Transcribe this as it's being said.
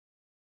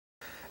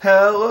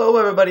Hello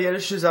everybody, it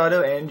is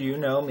Shizado, and you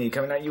know me,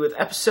 coming at you with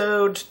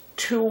episode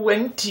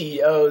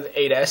 20 of the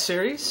 8S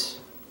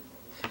series.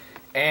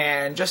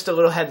 And just a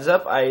little heads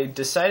up, I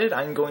decided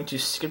I'm going to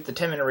skip the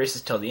 10-minute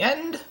races till the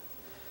end.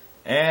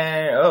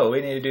 And,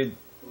 we need to do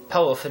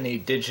Polyphony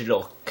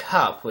Digital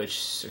Cup, which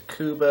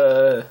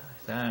Sakuba,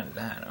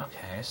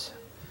 okay. So,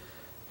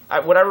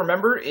 what I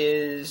remember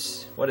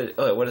is, what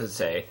does it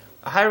say?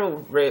 A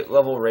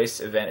high-level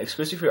race event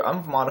exclusive for your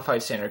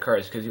unmodified standard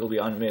cars, because you'll be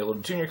unable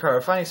to tune your car.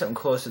 Finding something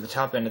close to the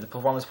top end of the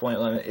performance point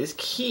limit is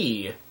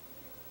key.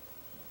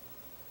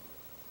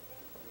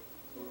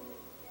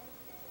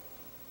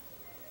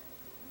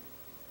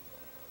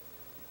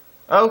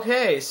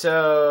 Okay,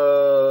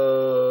 so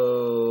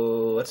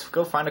let's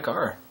go find a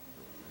car.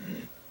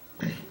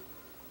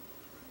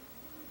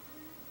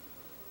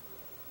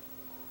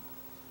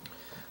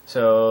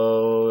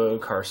 So,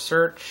 car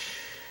search.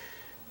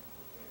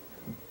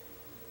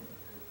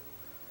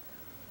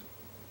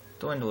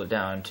 Dwindle it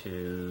down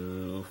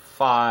to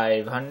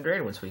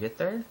 500 once we get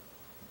there.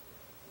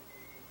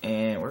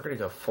 And we're going to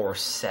go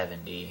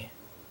 470.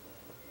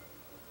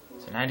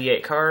 So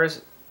 98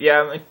 cars.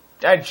 Yeah,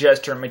 I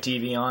just turned my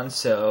TV on,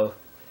 so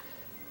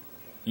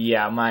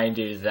yeah, I might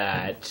do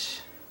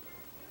that.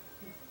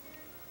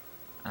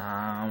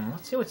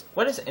 Let's see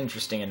what is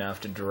interesting enough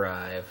to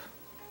drive.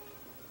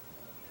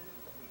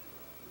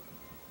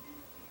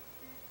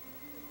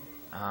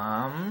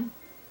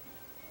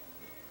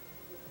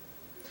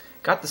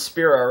 Got the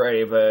Spear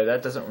already, but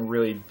that doesn't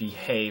really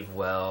behave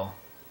well.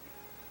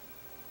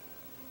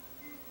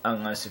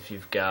 Unless if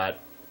you've got,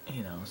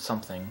 you know,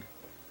 something.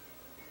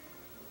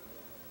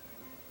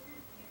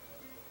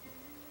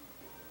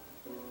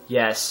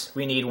 Yes,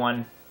 we need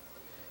one.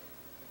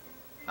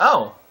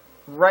 Oh,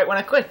 right when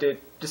I clicked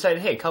it,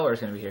 decided, hey, color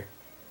is going to be here.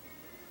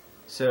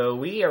 So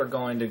we are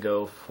going to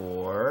go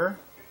for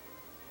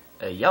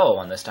a yellow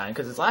one this time,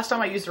 because it's last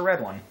time I used a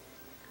red one.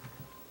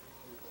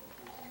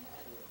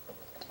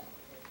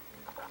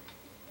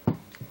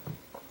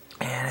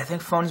 And I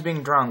think phone's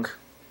being drunk.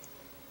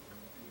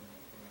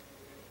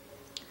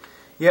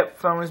 Yep,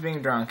 phone was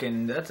being drunk,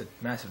 and that's a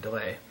massive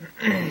delay.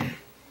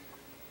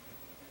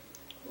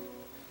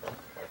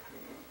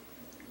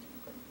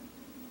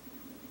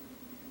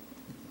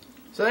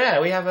 So yeah,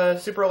 we have a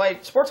super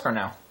light sports car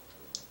now.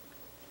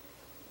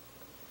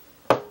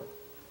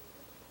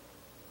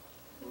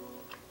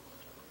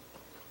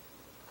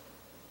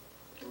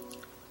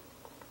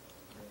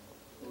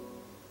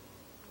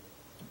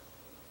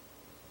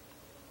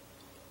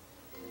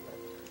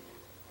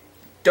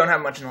 Don't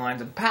have much in the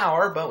lines of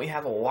power, but we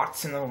have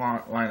lots in the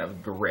line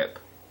of grip.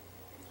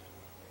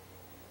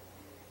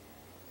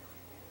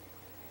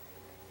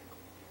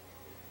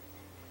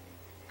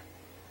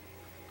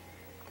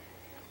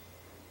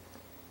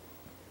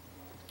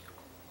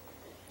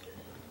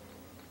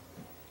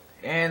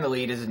 And the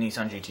lead is a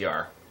Nissan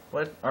GTR.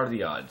 What are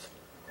the odds?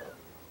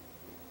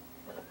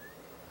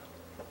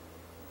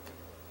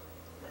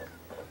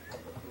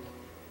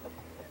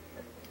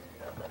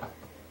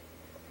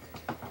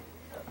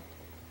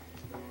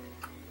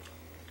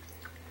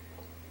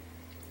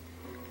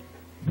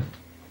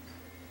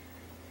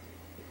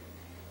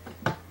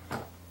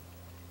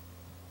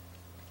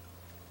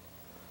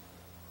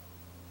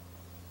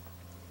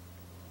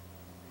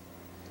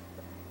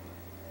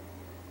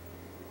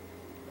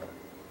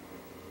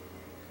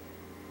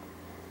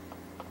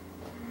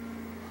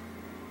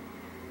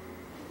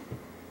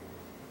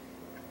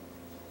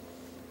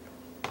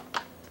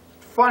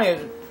 Funny.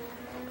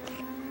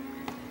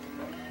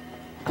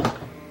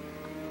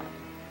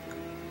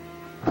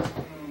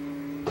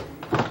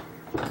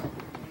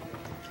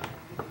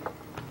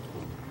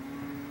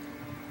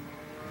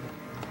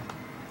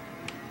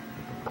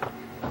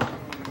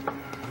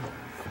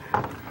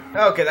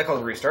 Okay, that calls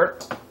a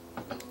restart.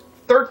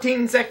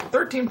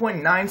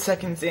 13.9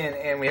 seconds in,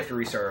 and we have to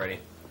restart already.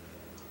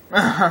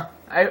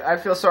 I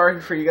feel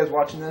sorry for you guys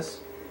watching this,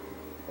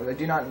 but I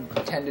do not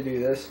intend to do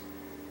this.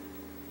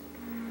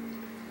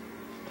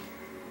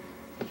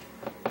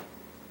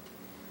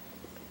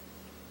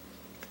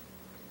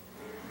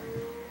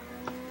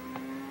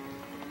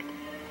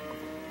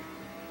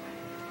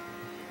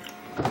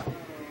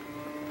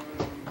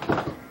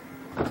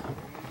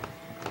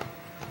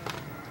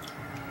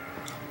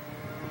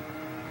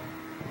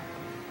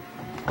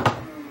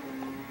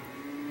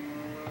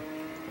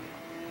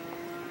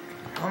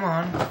 Come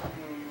on.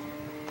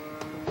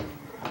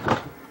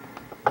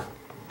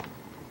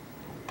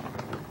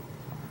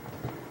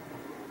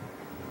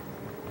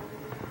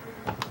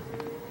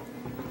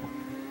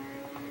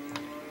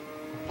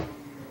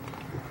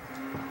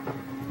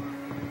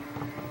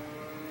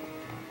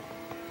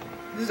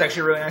 This is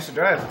actually really nice to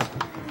drive.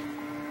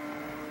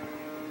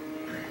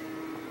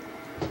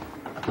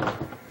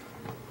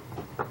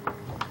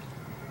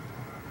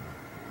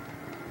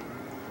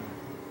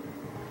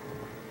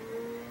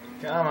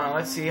 Come on,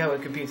 let's see how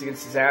it competes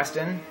against this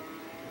Aston.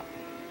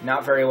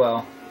 Not very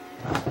well.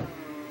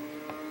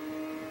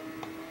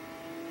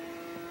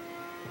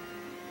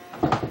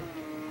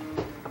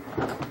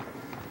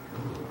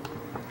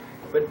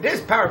 But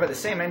this powered by the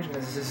same engine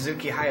as the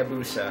Suzuki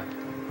Hayabusa,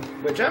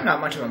 which I'm not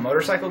much of a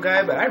motorcycle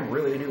guy, but I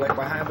really do like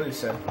my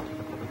Hayabusa.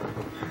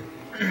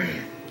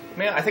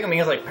 I think it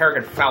means like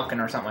Peregrine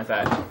Falcon or something like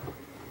that.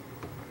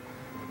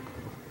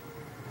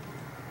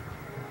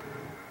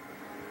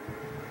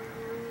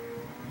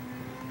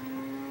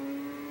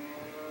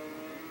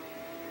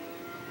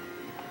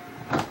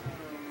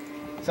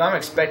 So I'm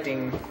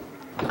expecting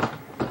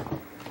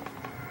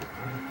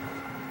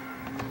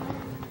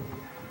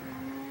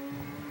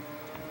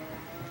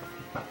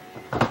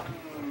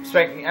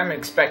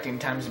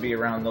times to be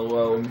around the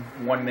low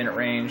 1 minute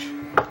range.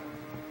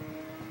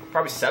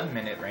 Probably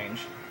sub-minute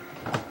range.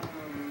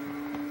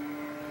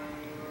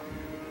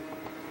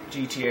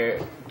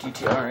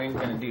 GTR ain't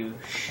gonna do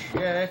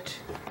shit.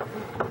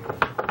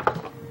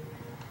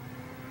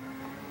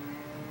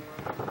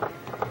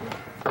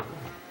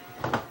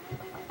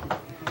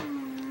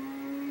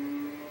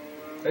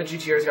 The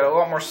GTR's got a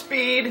lot more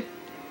speed.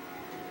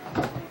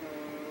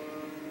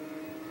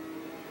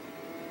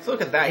 So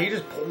look at that, he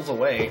just pulls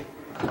away.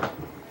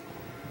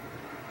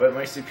 But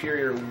my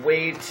superior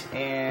weight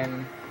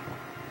and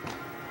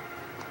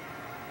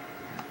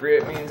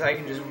grip means I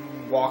can just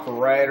walk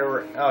right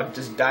around,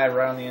 just dive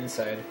right on the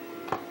inside.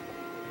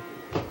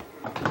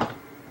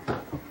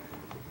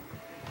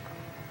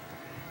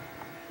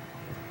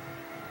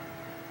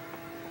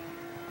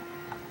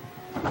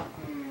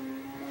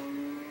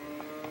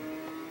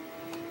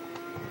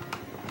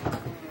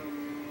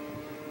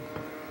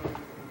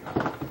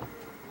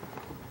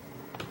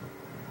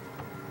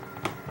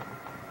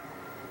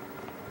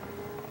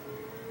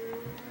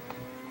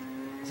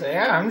 So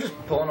yeah, I'm just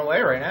pulling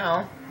away right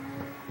now.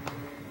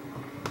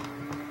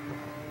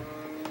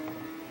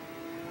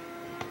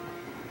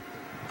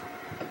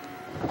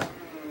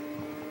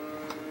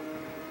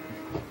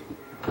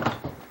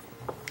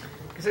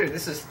 Consider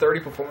this is 30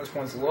 performance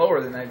points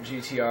lower than that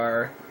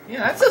GTR.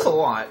 Yeah, that says a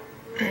lot.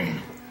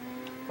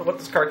 But what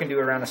this car can do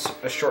around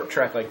a short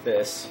track like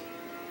this.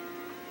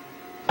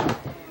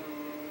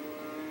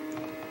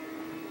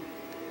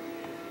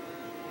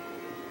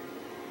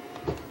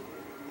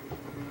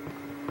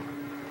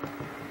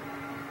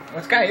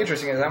 What's kind of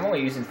interesting is I'm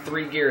only using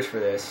 3 gears for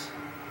this.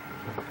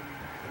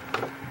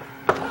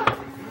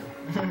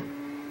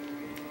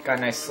 Got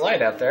a nice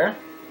slide out there.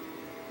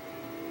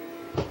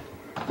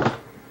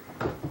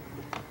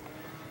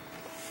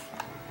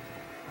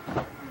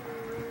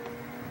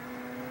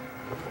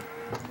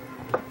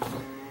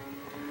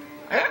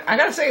 I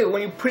gotta say,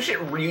 when you push it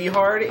really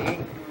hard,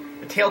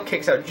 the tail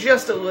kicks out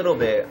just a little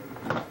bit.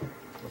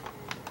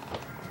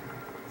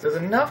 So it's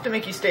enough to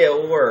make you stay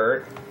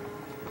alert,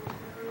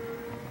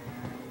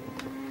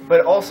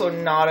 but also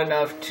not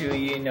enough to,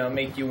 you know,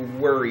 make you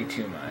worry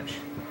too much.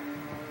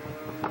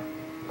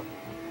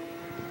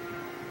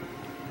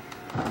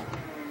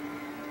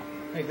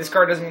 Like, this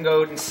car doesn't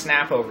go and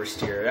snap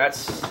oversteer.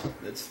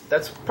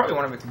 That's probably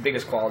one of its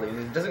biggest qualities.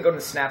 It doesn't go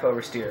and snap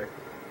oversteer.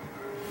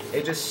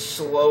 It just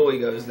slowly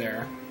goes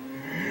there.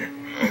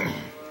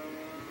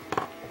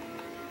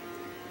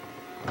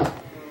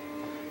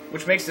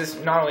 Which makes this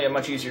not only a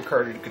much easier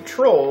car to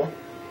control,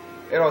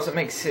 it also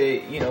makes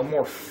it, you know,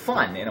 more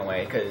fun in a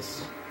way,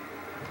 because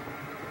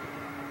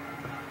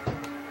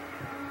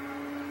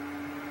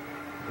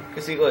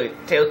see, look,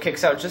 tail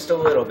kicks out just a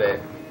little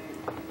bit.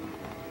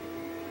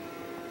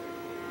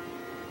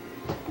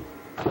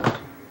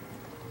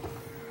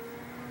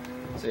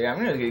 So yeah,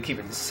 I'm just gonna keep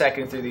it the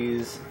second through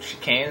these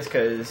chicanes,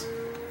 because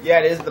yeah,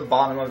 it is the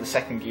bottom of the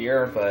second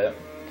gear, but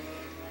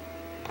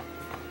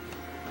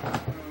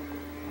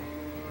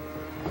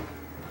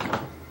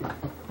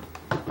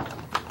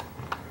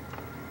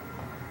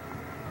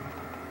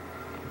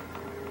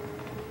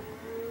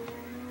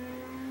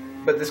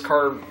this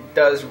car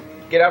does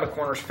get out of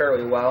corners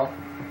fairly well.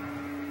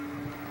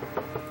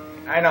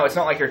 I know it's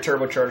not like your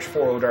turbocharged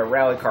four-wheel drive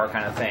rally car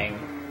kind of thing,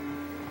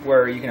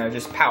 where you can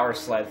just power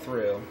slide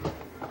through.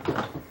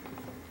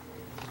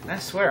 I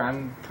swear,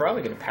 I'm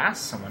probably going to pass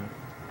someone.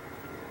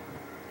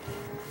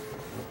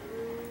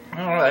 I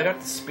don't know, I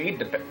got the speed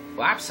to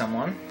lap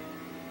someone.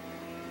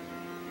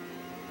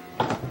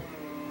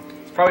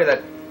 It's probably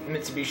that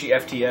Mitsubishi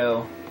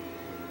FTO.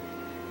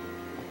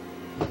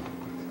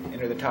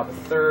 Enter the top of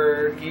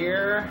third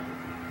gear.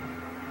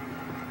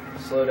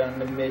 Slow down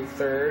to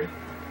mid-third.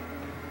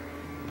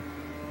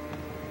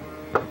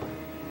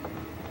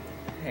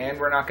 And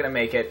we're not going to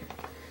make it.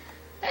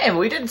 Hey, but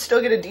we did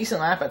still get a decent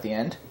lap at the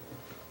end.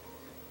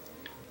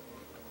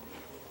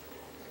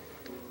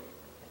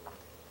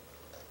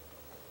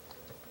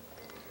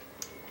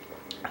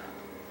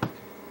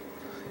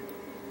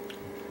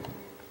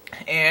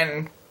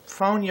 And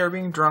phone, you're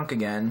being drunk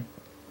again.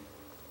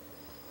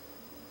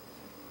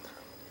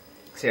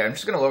 So yeah, I'm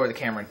just going to lower the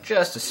camera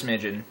just a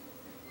smidgen.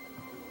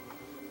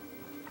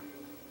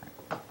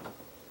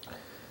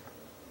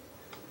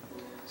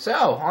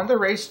 So, on to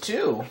race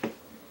 2.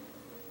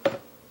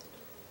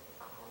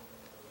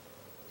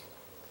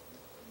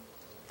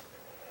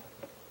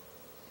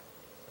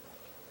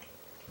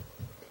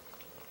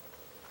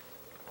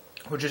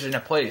 Which is in a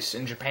place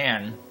in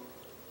Japan.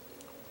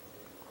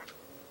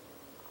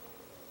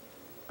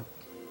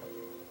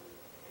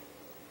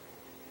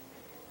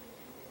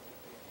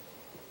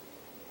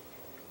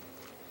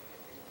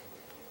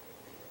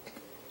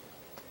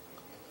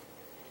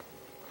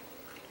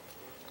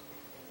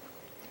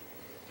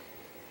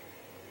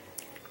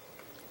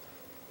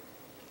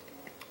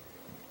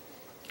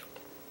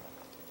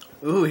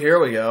 Ooh, here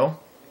we go.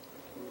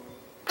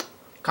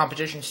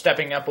 Competition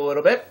stepping up a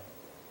little bit.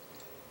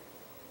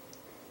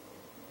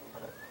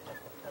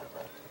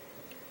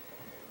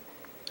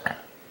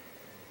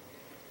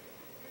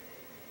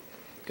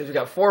 Because we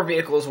got 4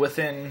 vehicles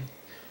within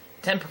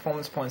 10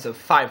 performance points of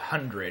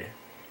 500.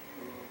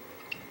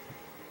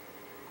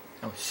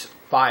 Oh,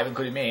 5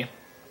 including me.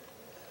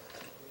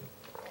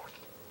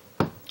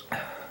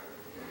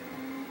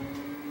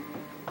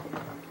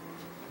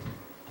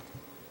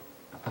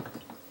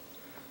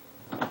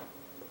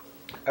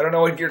 I don't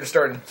know what gear to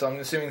start in, so I'm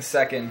assuming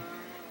second.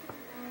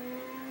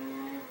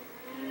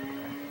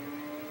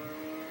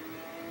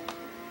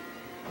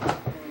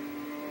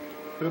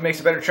 Who makes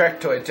a better track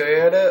toy,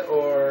 Toyota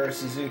or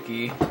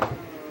Suzuki?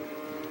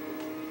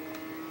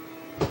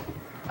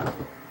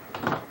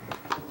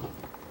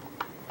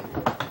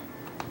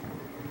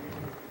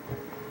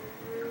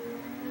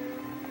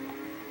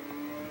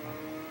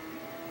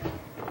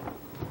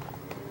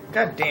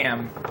 God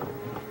damn.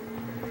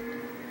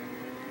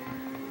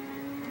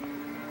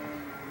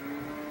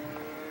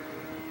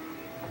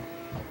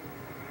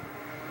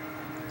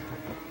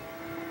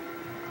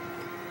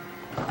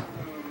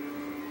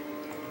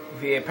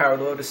 V8 powered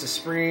Lotus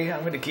Esprit.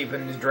 I'm going to keep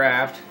in his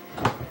draft.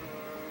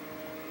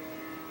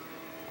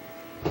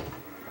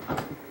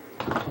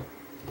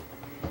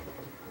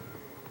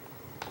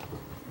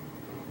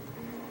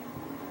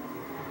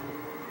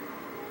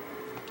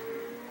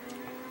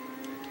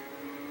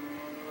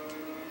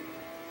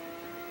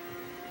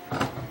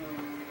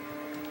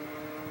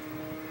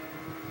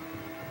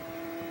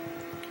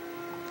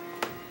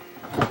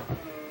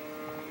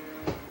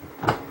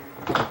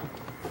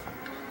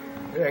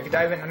 Ooh, I could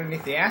dive in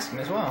underneath the Aspen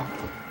as well.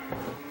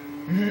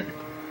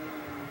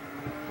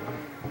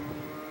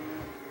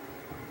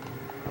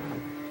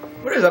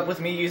 What is up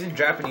with me using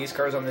Japanese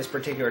cars on this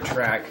particular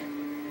track?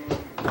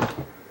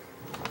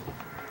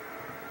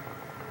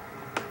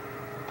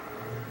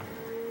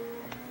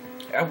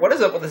 What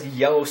is up with this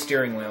yellow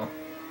steering wheel?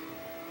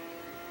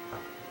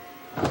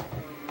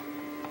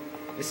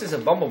 This is a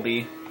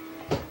Bumblebee.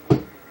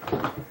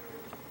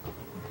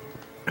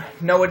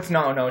 No, it's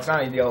not. No, it's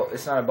not a yellow.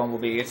 It's not a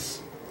Bumblebee.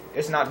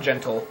 It's not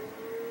gentle.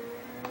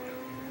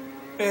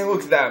 And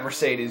look at that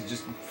Mercedes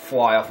just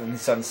fly off in the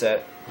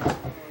sunset.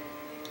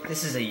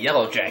 This is a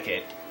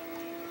Yellowjacket.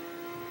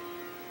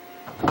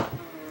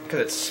 Because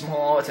it's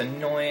small, it's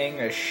annoying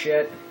as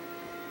shit.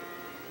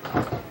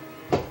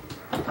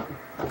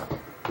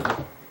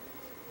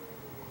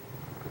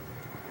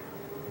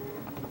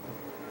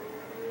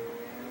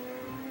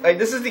 Like,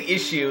 this is the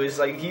issue, is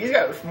like, he's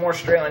got more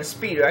straight line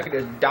speed, I could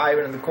just dive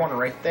into the corner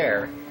right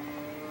there.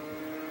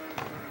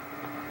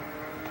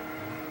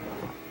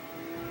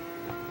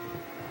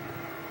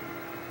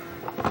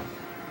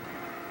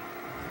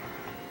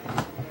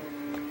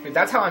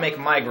 That's how I make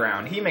my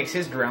ground. He makes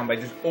his ground by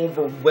just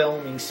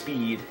overwhelming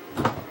speed.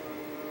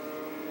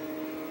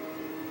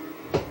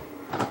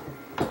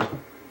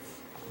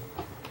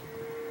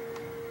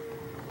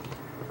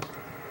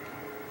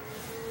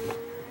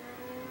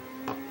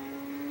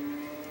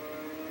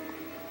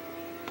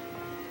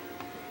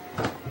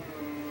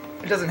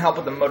 It doesn't help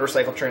with the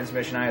motorcycle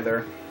transmission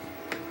either.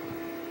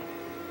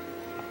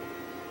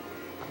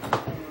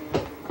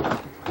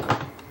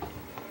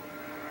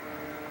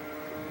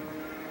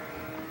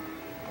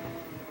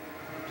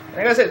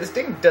 Like I said, this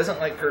thing doesn't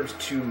like curves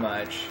too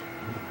much.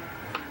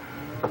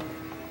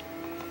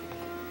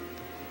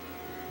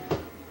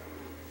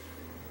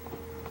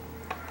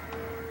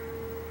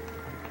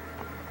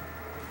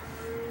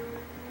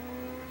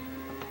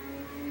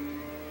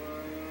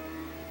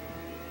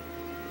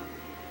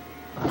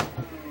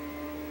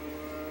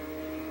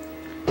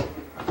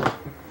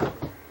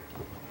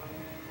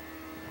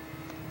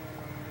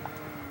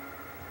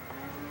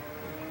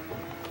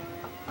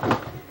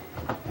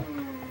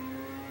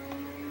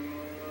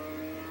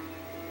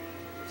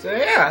 So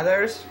yeah,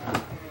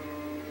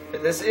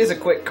 this is a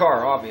quick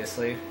car,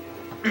 obviously.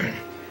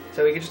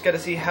 So we just got to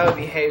see how it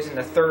behaves in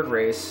the third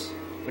race,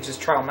 which is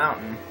Trial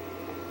Mountain.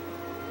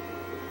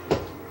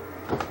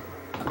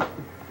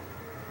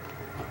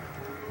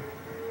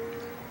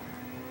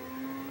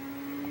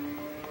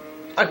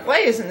 Like, why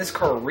isn't this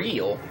car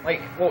real?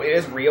 Like, well, it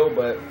is real,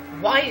 but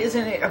why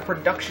isn't it a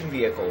production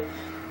vehicle?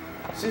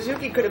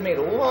 Suzuki could have made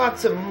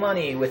lots of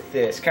money with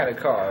this kind of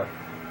car.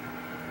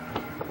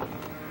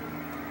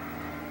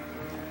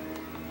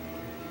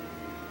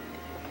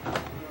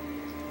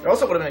 It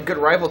also would have been a good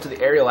rival to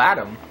the Ariel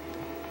Atom.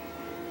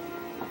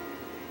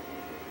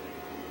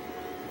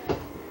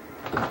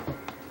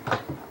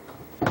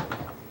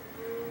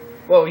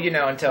 Well, you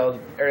know, until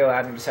Ariel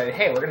Atom decided,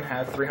 hey, we're going to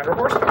have 300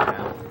 horsepower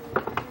now.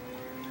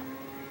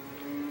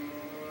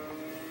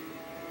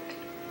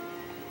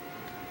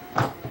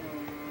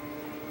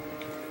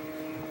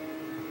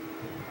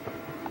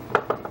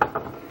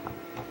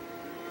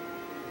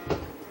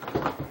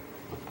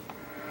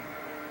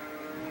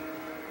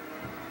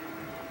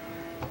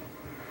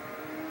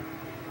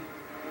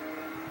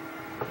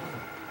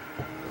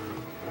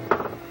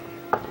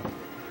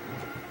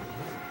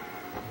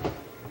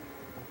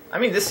 I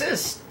mean, this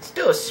is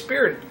still a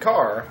spirited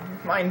car,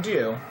 mind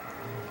you.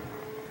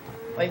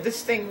 Like,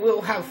 this thing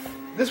will have...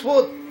 This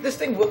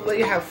thing will let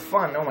you have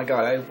fun. Oh my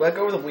god, I let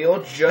go of the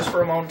wheel just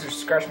for a moment to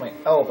scratch my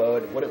elbow.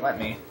 It wouldn't let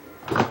me.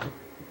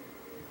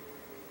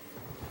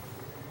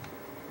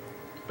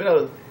 But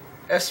no,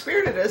 as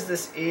spirited as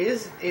this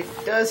is, it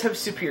does have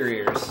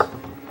superiors.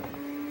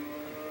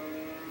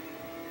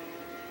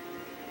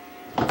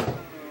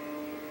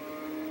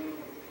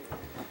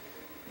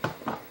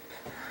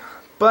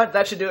 But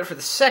that should do it for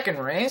the second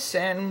race,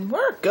 and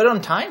we're good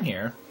on time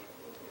here.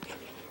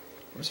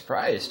 I'm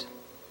surprised.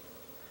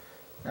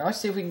 Now let's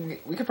see if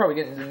we could probably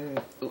get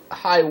into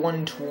high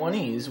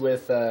 120s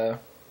with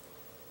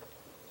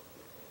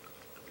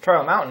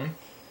Trial Mountain.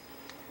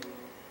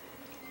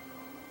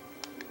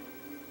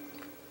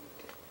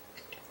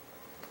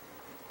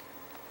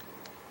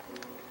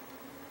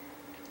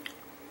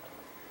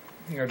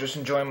 You know, just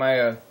enjoying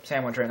my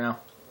sandwich right now.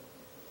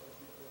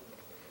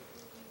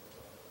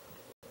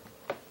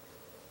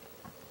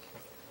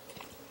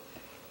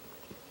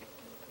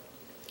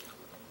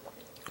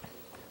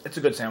 It's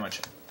a good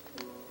sandwich.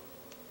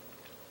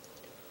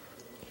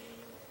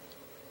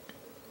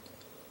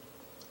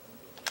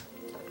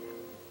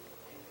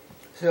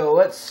 So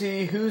let's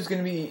see who's going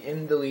to be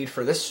in the lead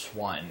for this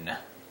one.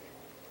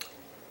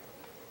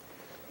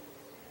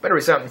 Better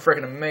be something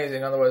freaking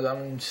amazing, otherwise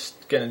I'm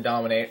just going to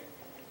dominate.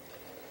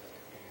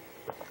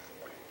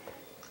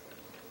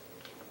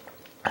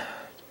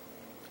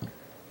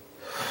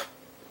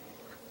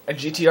 A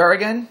GTR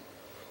again?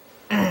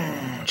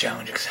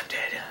 Challenge accepted.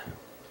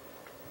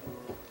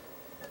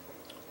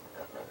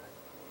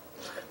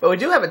 But we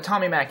do have a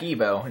Tommy Mac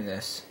Evo in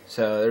this,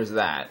 so there's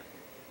that.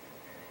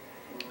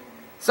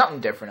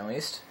 Something different, at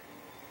least.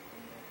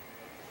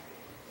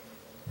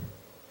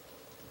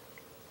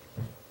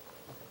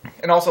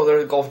 And also,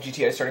 there's a Golf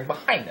GTI starting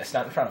behind us,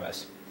 not in front of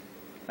us.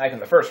 Like in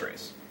the first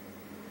race.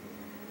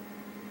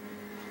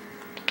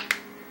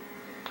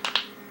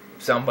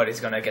 Somebody's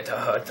gonna get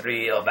hurt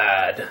real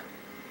bad.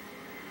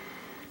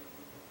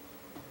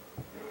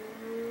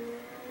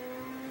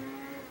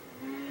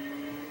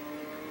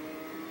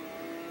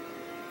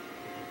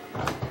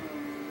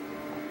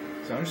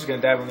 So I'm just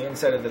going to dive on the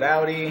inside of that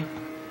Audi.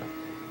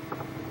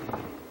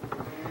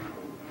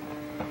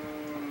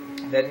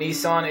 That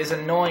Nissan is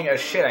annoying as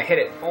shit. I hit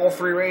it all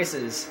 3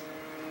 races.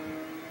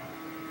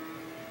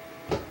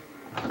 I'm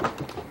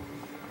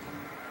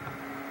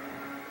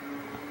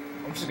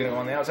just going to go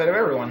on the outside of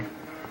everyone.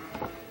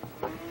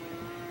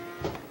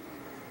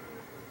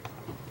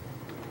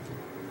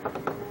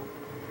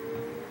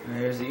 And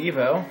there's the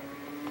Evo.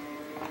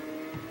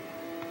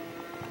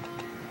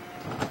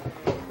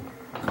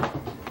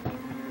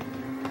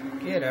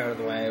 Get out of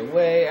the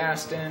way,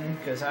 Aston,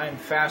 because I'm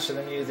faster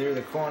than you through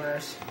the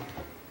corners.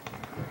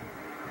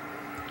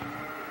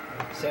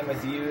 Same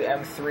with you,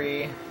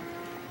 M3.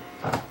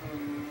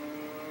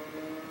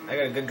 I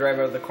got a good drive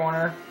out of the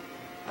corner.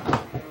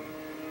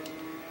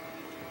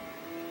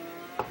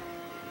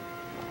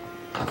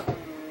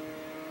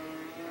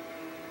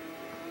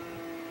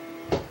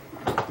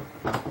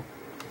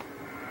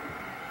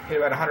 Hit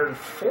about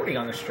 140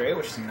 on the straight,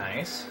 which is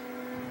nice.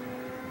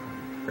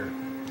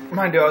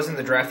 Mind you, I was in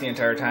the draft the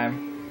entire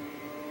time.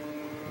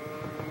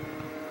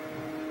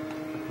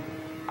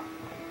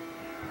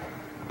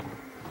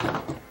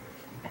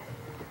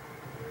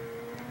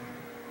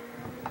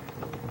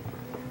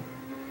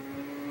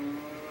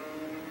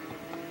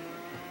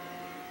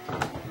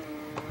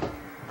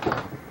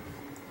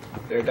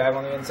 There, dive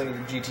on the inside of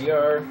the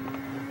GTR.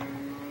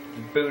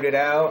 Boot it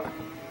out.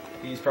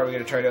 He's probably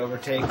going to try to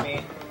overtake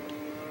me.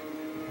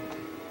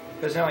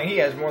 Because knowing he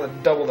has more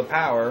than double the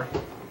power.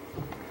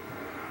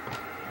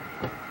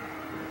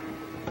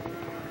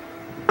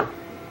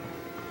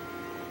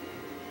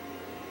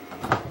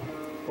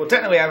 Well,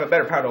 technically I have a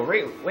better power to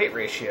weight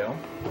ratio.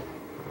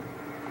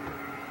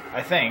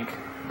 I think.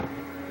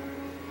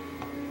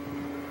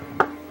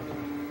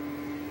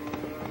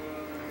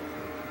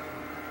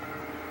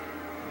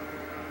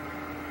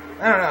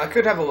 I don't know, I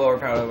could have a lower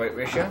power to weight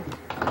ratio.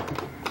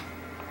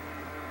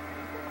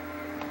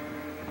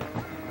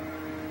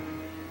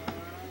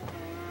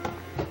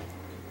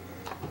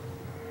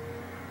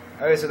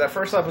 Okay, so that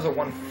first lap was a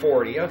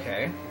 140,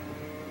 okay.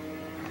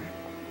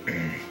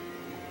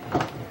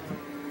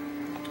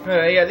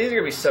 Yeah, these are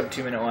going to be sub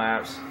 2 minute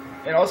laps.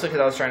 And also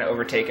because I was trying to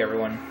overtake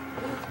everyone.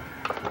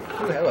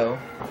 Ooh, hello.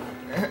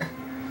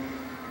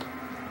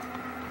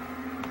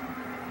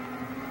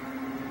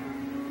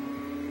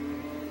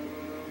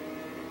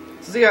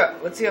 So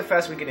let's see how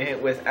fast we can hit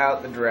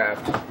without the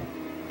draft.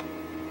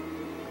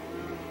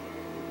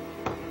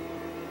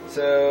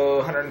 So,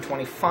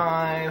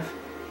 125.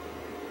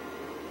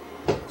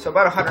 So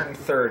about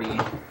 130.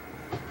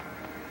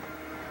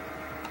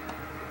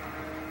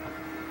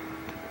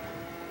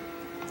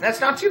 That's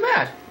not too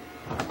bad.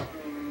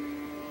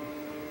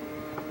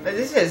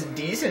 This has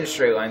decent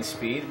straight line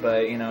speed,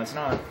 but you know, it's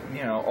not,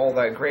 you know, all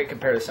that great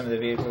compared to some of the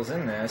vehicles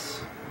in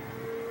this.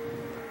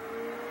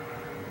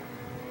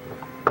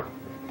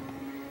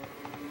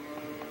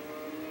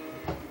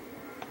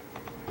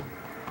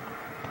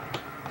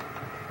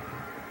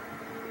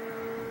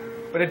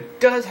 But it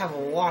does have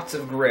lots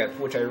of grip,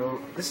 which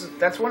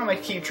that's one of my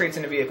key traits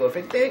in a vehicle. If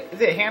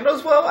it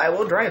handles well, I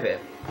will drive it.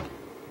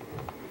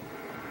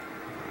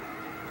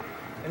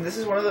 And this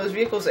is one of those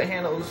vehicles that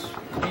handles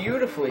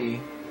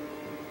beautifully.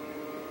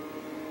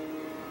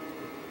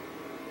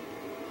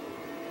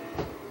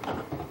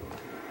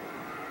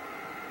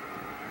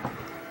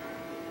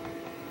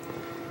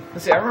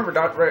 Let's see, I remember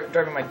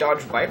driving my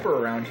Dodge Viper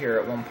around here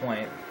at one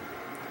point,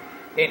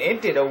 and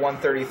it did a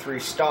 133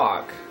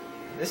 stock.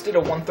 This did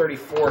a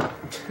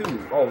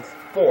 134.2. Oh,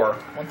 4.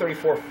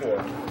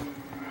 134.4.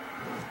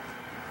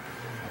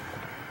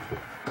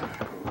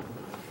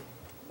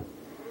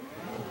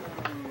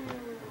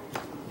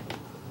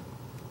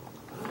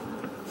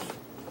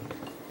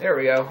 There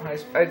we go.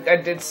 I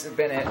did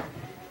spin it.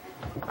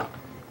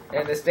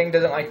 And this thing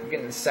doesn't like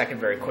getting the second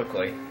very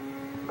quickly.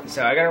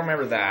 So I gotta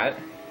remember that.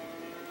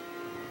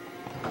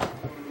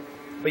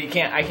 But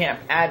I can't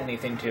add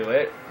anything to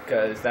it,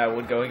 because that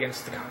would go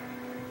against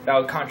that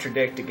would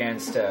contradict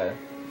against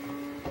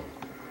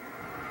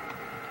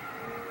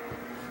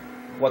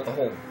what the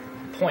whole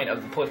point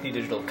of the Polyphony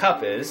Digital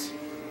Cup is.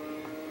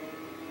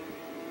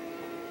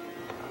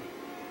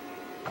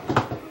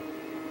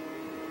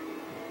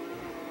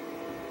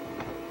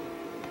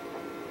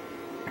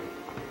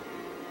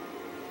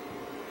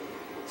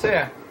 So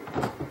yeah.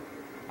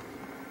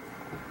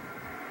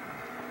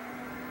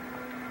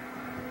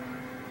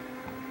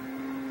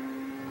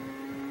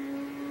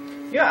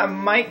 Yeah, I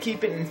might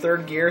keep it in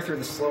third gear through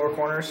the slower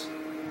corners,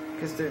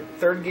 because the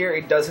third gear,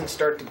 it doesn't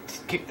start to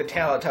kick the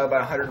tail out until about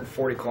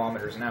 140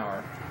 kilometers an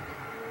hour.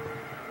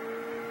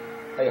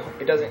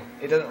 It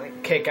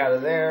doesn't kick out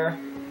of there.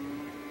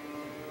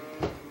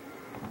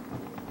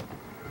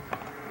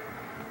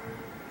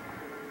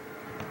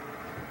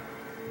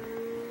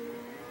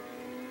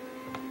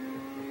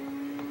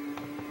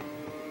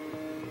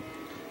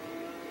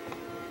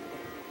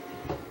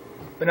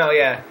 But no,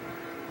 yeah.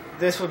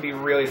 This would be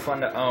really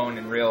fun to own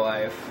in real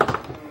life.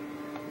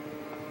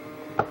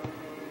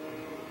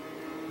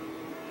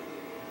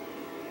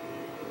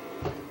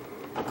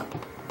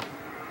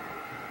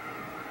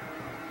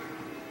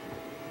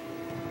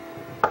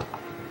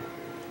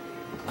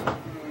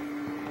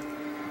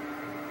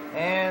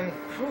 And,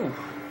 whew.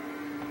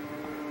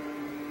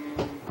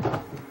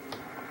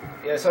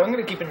 Yeah, so I'm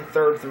going to keep it in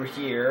third through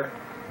here.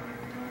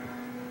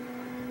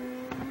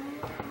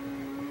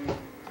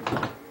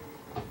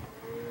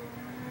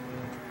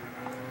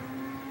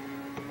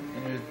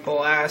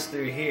 Blast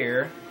through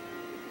here.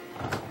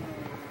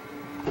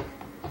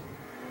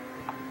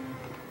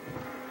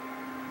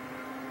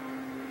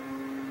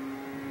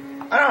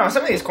 I don't know,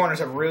 some of these corners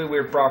have really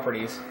weird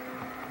properties.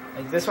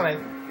 Like this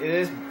one, it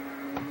is...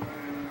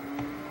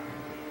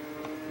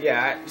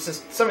 Yeah, it's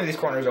just, some of these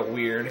corners are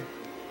weird.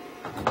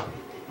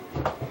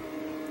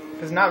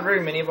 Because not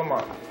very many of them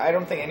are... I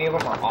don't think any of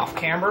them are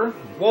off-camber.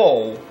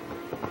 Whoa!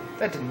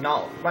 That did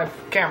not... My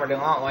camera did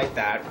not like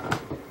that.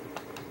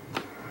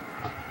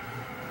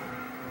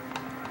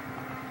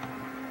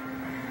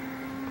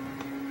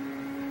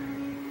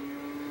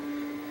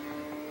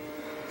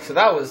 So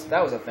that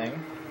was a thing.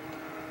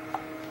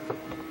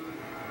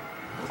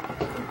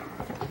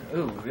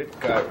 Ooh, it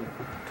got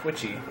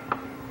twitchy.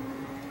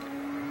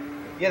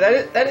 Yeah,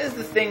 that is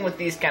the thing with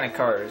these kind of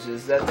cars,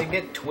 is that they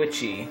get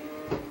twitchy.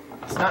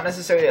 It's not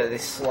necessarily that they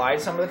slide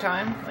some of the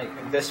time,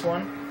 like this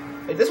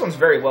one. Like this one's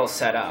very well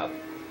set up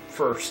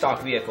for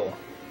stock vehicle.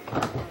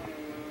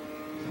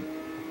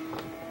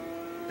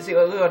 See,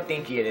 look how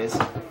dinky it is.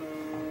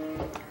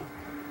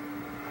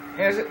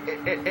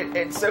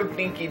 It's so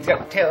dinky, it's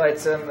got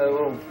taillights and the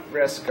little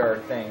rest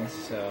guard things,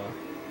 so...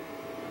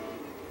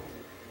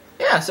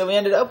 Yeah, so we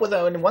ended up with a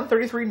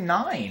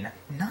 133.9.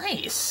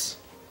 Nice!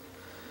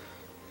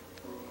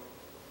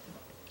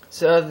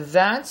 So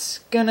that's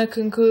gonna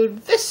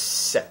conclude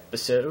this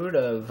episode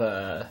of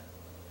the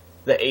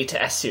A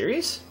to S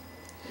series.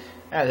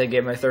 As I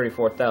gave my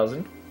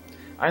 34,000.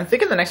 I'm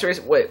thinking the next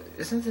race... Wait,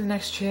 isn't the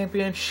next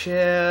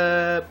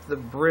championship the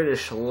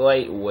British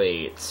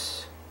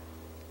lightweight?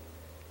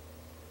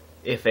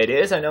 If it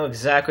is, I know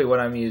exactly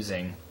what I'm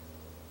using.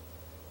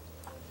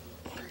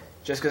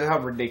 Just because of how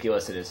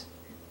ridiculous it is.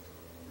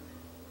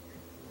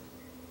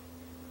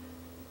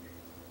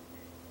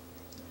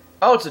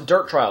 Oh, it's a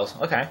dirt trials.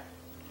 Okay.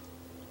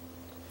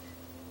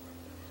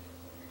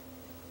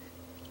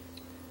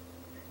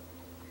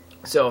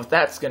 So if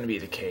that's going to be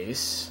the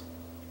case,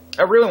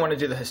 I really want to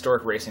do the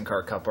Historic Racing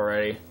Car Cup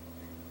already.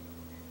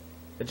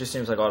 It just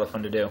seems like a lot of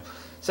fun to do.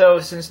 So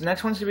since the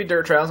next one's going to be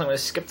dirt trials, I'm going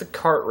to skip the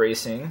kart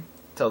racing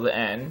till the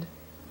end,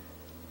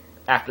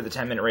 after the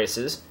 10-minute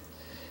races.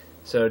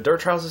 So dirt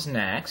trials is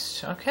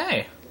next.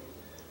 Okay.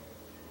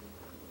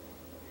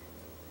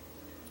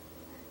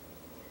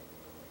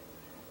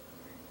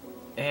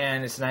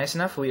 And it's nice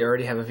enough, we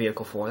already have a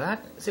vehicle for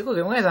that. See, look,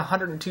 it only has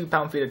 102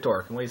 pound-feet of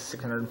torque and weighs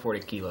 640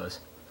 kilos.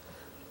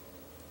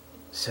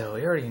 So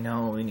we already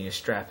know what we need to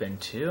strap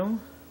into.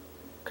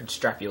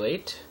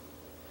 Constrapulate.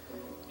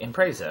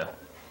 Impreza.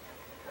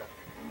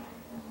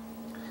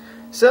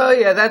 So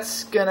yeah,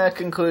 that's gonna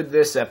conclude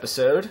this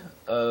episode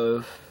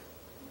of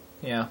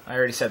I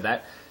already said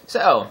that.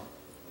 So,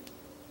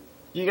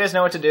 you guys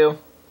know what to do.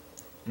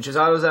 And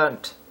Shizado's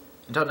out.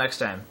 Until next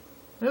time.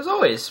 And as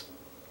always,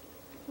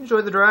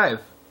 enjoy the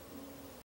drive.